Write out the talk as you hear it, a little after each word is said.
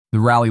The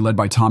rally, led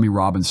by Tommy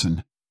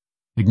Robinson,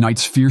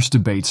 ignites fierce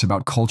debates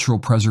about cultural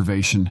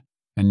preservation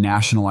and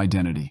national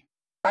identity.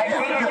 His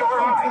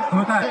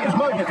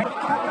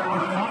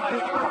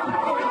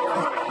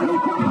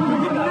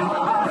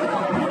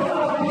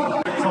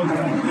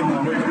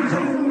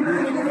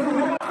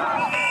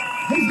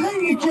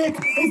leadership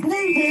is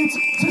needed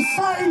to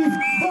save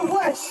the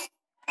West.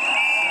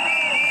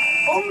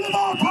 All of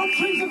our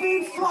countries are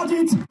being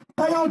flooded.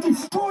 They are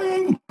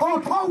destroying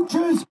our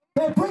cultures.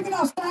 They're bringing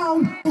us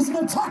down. It's an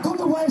attack on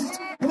the West.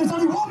 And there's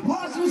only one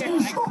person who's going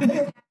to stop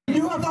it.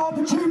 You have the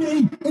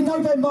opportunity in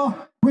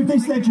November with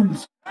these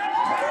legends.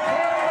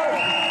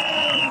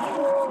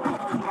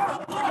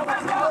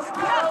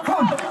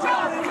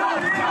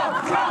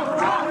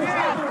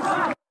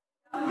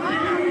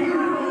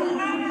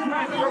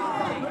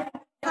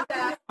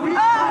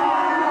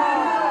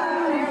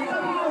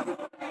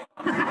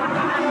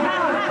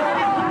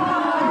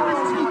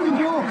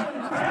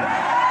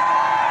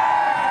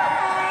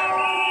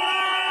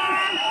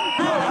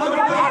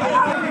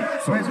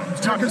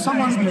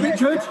 Someone,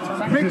 Richard.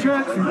 I'm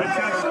enjoying this.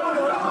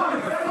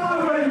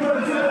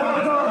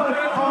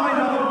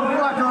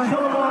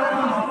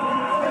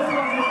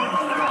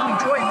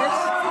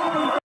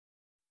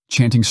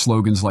 Chanting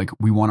slogans like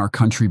 "We want our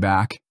country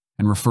back"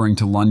 and referring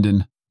to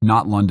London,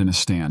 not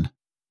Londonistan,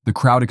 the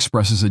crowd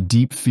expresses a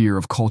deep fear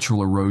of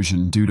cultural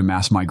erosion due to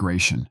mass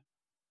migration.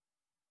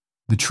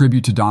 The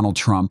tribute to Donald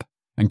Trump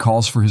and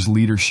calls for his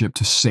leadership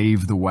to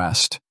save the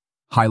West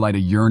highlight a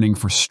yearning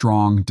for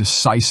strong,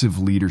 decisive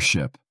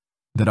leadership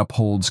that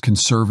upholds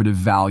conservative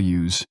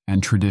values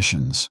and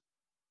traditions.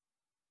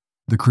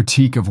 The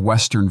critique of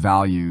Western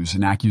values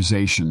and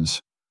accusations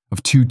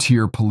of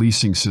two-tier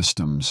policing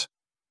systems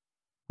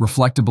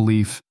reflect a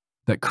belief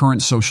that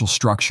current social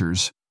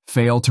structures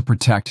fail to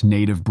protect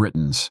native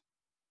Britons.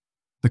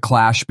 The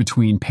clash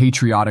between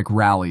patriotic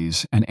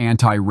rallies and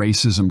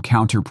anti-racism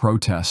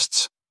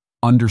counter-protests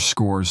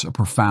underscores a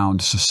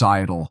profound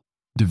societal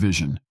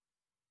division.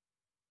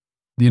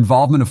 The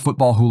involvement of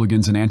football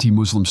hooligans and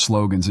anti-Muslim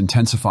slogans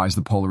intensifies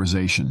the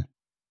polarization.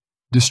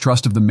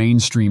 Distrust of the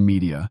mainstream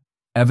media,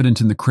 evident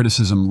in the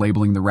criticism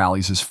labeling the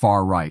rallies as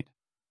far-right,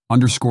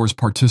 underscores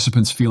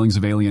participants' feelings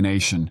of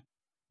alienation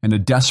and a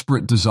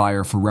desperate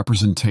desire for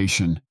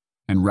representation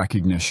and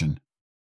recognition.